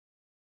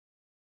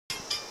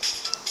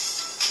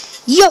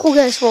Yo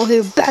guys, we're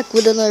here back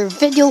with another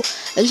video,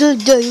 and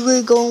today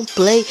we're gonna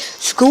play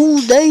School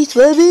Days,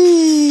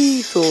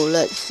 baby! So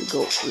let's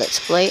go, let's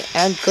play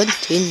and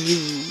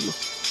continue.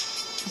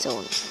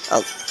 So,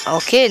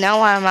 okay,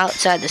 now I'm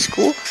outside the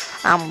school.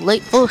 I'm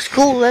late for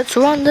school, let's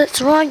run,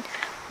 let's run!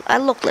 I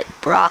look like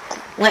Brock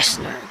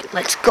Lesnar.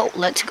 Let's go,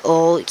 let's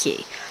go,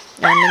 okay.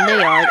 I'm in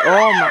the yard,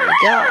 oh my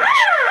gosh.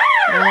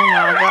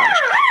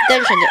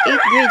 Attention, the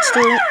 8th grade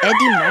student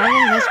Eddie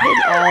Manning has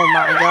been, oh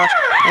my gosh.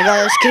 I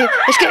gotta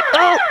escape,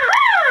 oh!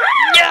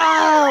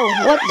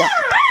 No! What the?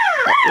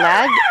 That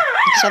lag?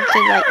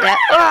 Something like that.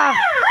 Ah!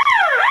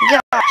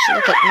 Gosh,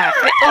 look at my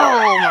face. Oh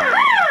my.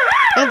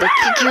 I'm gonna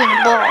kick you in the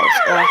balls.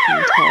 Oh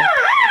no.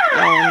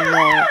 Oh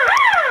no.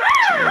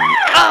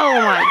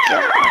 Oh my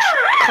gosh.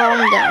 Calm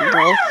down,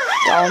 bro.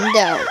 Calm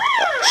down.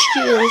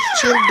 Chill,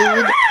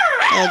 dude.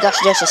 Oh my gosh,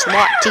 there's a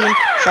SWAT team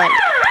trying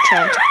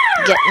to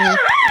get me.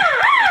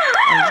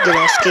 I'm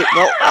gonna escape,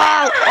 bro.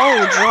 Oh,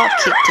 drop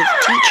kick to the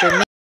teacher,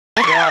 man.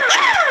 Watch.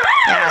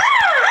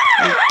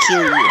 I'll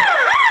kill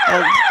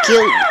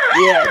you.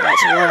 Yeah,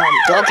 that's what I'm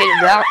talking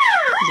about.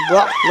 The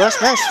Brock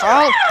Lesnar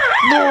style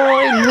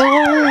boy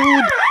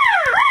mode.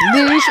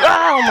 This.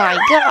 Oh my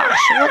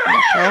gosh, what the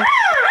hell?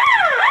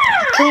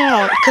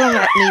 Come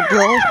at me,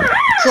 bro.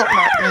 Come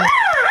at me.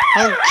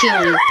 I'll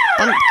kill you.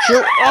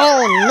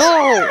 Oh no,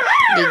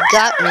 they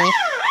got me.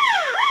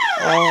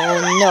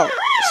 Oh no.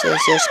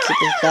 Says you're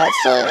skipping class.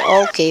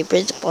 Okay,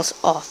 principal's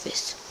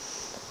office.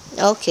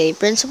 Okay,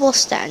 Principal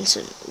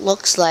Stanson.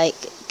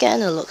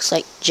 Kinda looks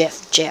like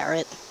Jeff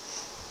Jarrett.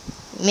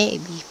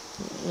 Maybe.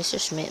 Mr.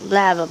 Smith.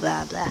 Blah, blah,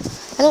 blah, blah.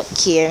 I don't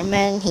care,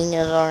 man. He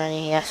knows already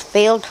he has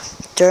failed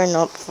to turn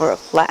up for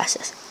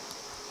classes.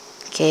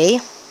 Okay.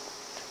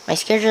 My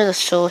schedule is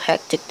so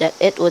hectic that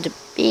it would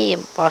be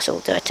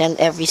impossible to attend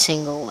every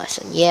single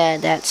lesson. Yeah,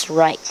 that's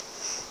right.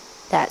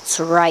 That's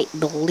right.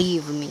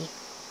 Believe me.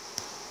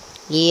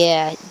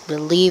 Yeah,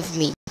 believe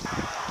me.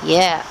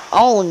 Yeah.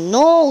 Oh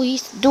no,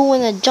 he's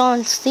doing a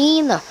John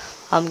Cena.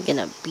 I'm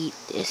gonna beat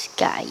this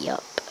guy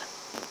up.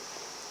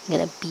 I'm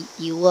gonna beat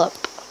you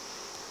up.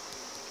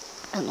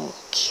 I don't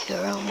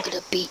care. I'm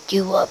gonna beat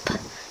you up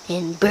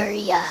and bury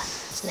ya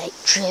like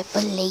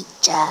Triple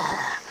H.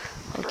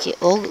 Okay.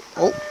 Oh,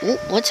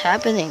 what's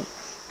happening?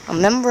 A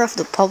member of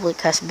the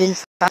public has been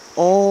found.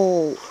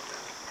 Oh,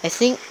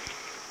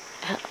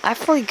 I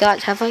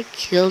forgot. Have I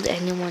killed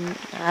anyone?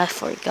 I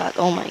forgot.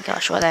 Oh my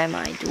gosh, what am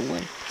I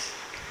doing?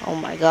 Oh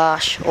my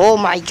gosh,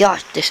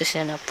 this is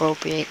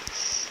inappropriate.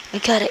 I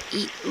gotta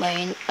eat,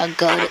 man. I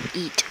gotta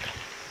eat.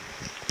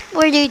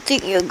 Where do you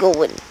think you're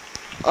going?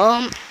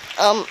 Oh,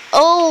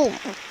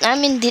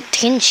 I'm in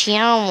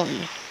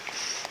detention.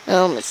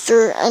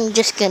 Sir, I'm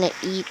just gonna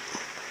eat.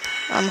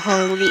 I'm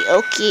hungry.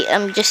 Okay,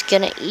 I'm just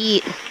gonna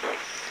eat.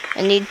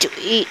 I need to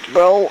eat,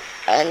 bro.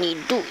 I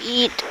need to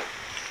eat.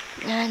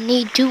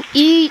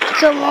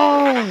 Come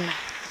on.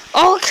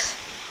 Oh,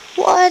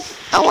 what?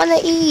 I wanna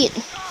eat.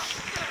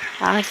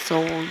 I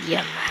told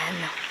ya,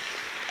 man.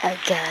 I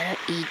gotta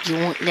eat. You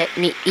won't let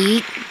me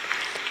eat.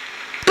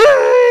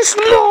 Please,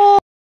 no!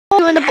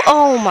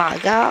 Oh my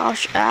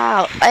gosh.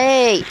 Ow.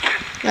 Hey.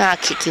 I'll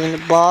kick you in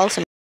the balls.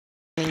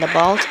 In the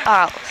balls.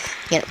 Ow.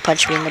 You gonna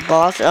punch me in the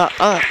balls.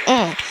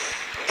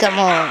 Come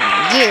on.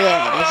 Get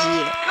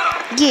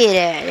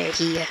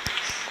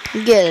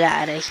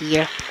out of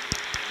here.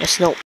 There's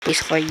no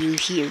place for you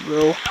here,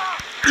 bro.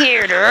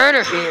 Get out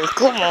of here.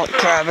 Come on,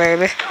 cry,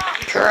 baby.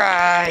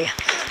 Cry.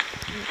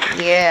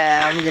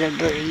 Yeah, I'm gonna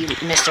bury you,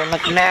 Mr.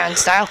 McMahon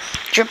style.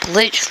 Triple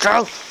H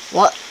style.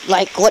 What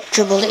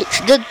Triple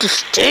H did to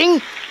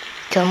Sting?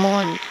 Come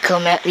on,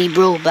 come at me,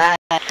 bro. Bye.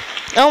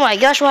 Oh my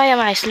gosh, why am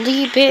I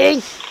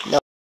sleeping? No,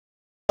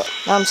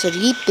 I'm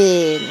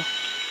sleeping.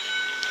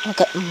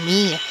 Look at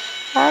me.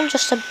 I'm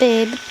just a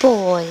baby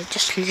boy,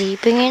 just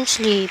sleeping and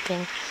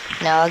sleeping.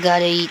 Now I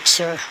gotta eat,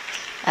 sir.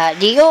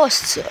 Adios,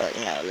 sir.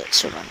 Now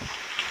let's run.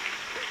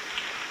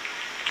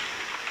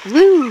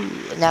 Woo!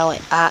 Now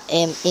I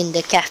am in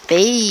the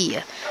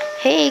cafe.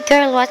 Hey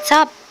girl, what's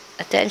up?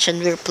 Attention,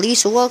 we're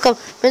pleased to welcome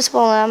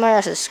Principal Lamar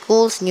as the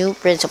school's new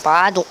principal.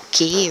 I don't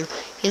care.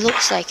 He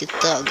looks like a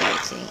thug, I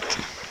think.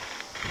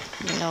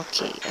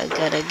 Okay, I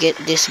gotta get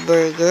this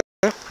burger.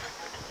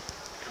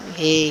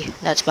 Hey,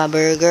 that's my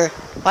burger.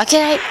 Why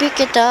can't I pick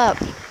it up?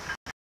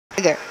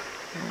 Burger.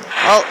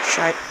 Oh,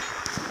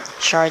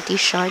 Sharty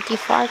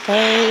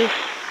farty.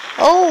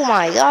 Oh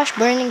my gosh,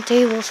 burning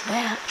tables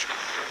match.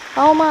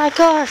 Oh my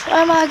gosh,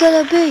 where am I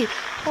gonna be?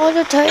 On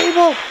the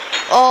table.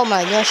 Oh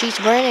my gosh, he's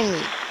burning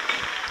me.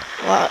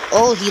 What?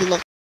 Oh, he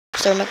looks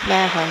Mr.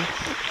 McMahon.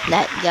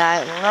 That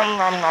guy.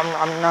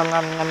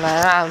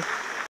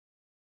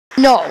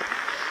 No,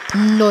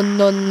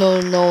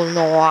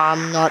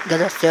 I'm not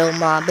gonna sell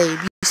my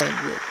baby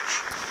sandwich.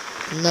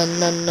 No,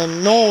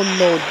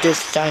 this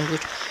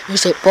sandwich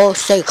is for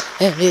sale,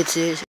 and it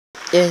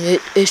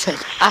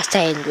isn't a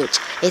sandwich.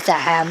 It's a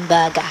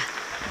hamburger.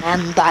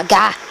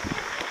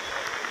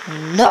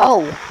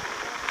 No!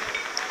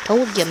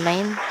 Told you,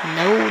 man.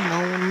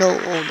 No.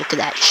 Oh, look at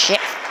that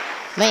shit.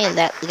 Man,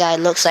 that guy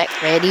looks like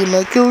Freddie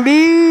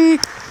Mercury.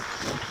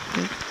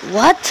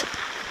 What?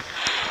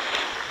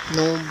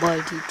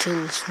 Nobody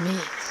tells me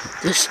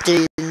to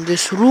stay in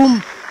this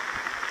room.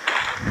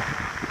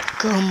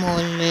 Come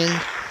on,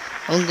 man.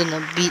 I'm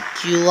gonna beat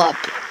you up.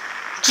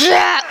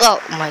 Oh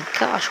my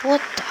gosh,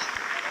 what the?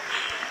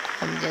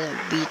 I'm gonna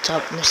beat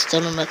up Mr.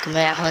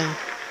 McMahon.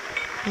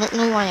 I don't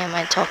know why am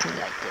I talking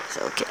like this.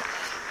 Okay.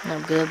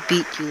 I'm gonna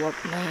beat you up,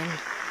 man.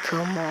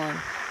 Come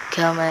on.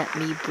 Come at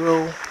me,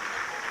 bro.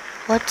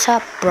 What's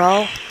up,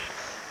 bro?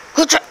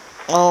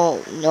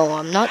 Oh, no,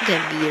 I'm not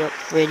gonna beat up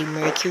Freddie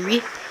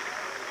Mercury.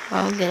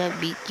 I'm gonna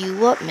beat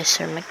you up,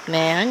 Mr.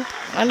 McMahon.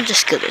 I'm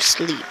just gonna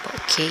sleep,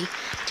 okay?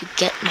 To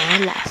get my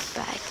life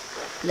back.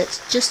 Let's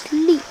just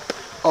sleep.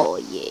 Oh,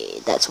 yeah,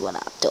 that's what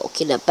I'm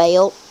talking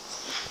about.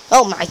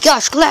 Oh my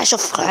gosh, Clash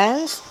of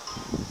Clans?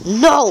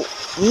 No,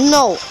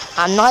 no,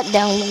 I'm not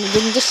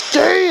downloading this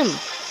game.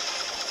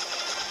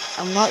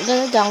 I'm not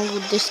gonna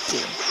download this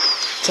game,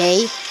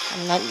 okay?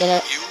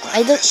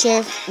 I don't care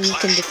if we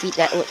can defeat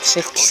that with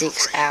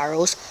 56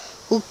 arrows.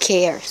 Who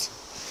cares?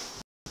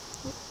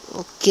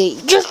 Okay,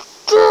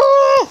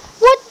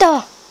 what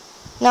the?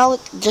 Now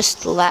it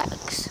just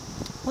lags.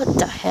 What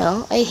the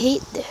hell? I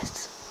hate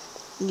this.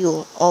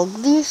 You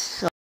ugly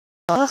son.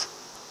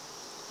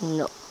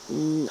 No,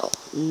 no,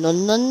 no,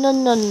 no, no,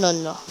 no, no,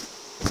 no.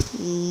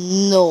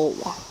 No.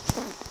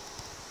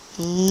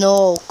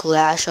 No,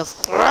 Clash of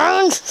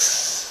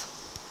Clans.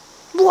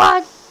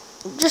 What?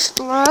 Just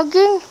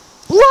lagging?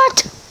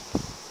 What?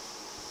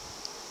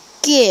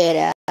 Get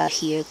out of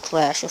here,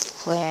 Clash of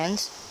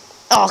Clans.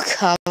 Oh,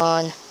 come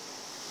on.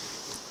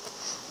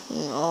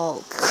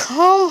 Oh,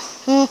 come.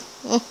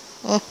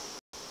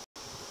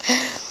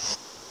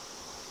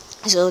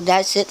 So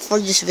that's it for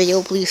this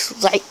video. Please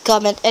like,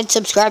 comment, and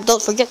subscribe.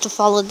 Don't forget to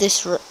follow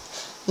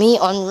me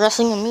on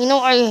Wrestling Amino.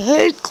 I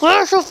hate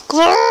Clash of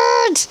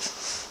Clans.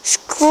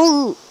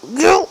 Screw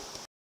you.